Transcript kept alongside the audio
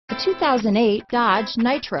The 2008 Dodge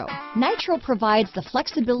Nitro. Nitro provides the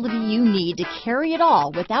flexibility you need to carry it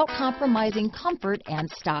all without compromising comfort and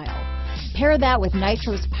style. Pair that with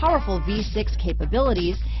Nitro's powerful V6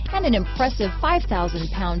 capabilities and an impressive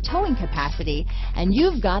 5,000-pound towing capacity, and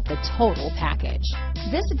you've got the total package.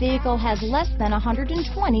 This vehicle has less than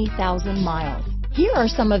 120,000 miles. Here are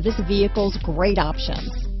some of this vehicle's great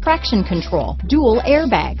options: traction control, dual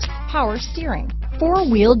airbags, power steering,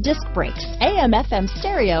 four-wheel disc brakes, AM/FM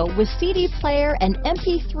stereo with CD player and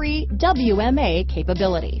MP3 WMA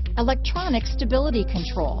capability, electronic stability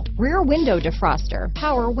control, rear window defroster,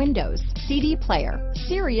 power windows, CD player,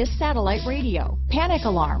 SIRIUS Satellite Radio, panic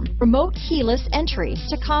alarm, remote keyless entry,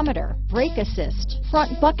 tachometer, brake assist,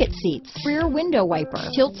 front bucket seats, rear window wiper,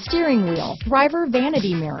 tilt steering wheel, driver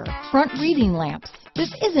vanity mirror, front reading lamps.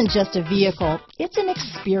 This isn't just a vehicle, it's an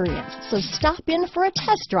experience, so stop in for a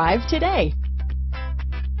test drive today.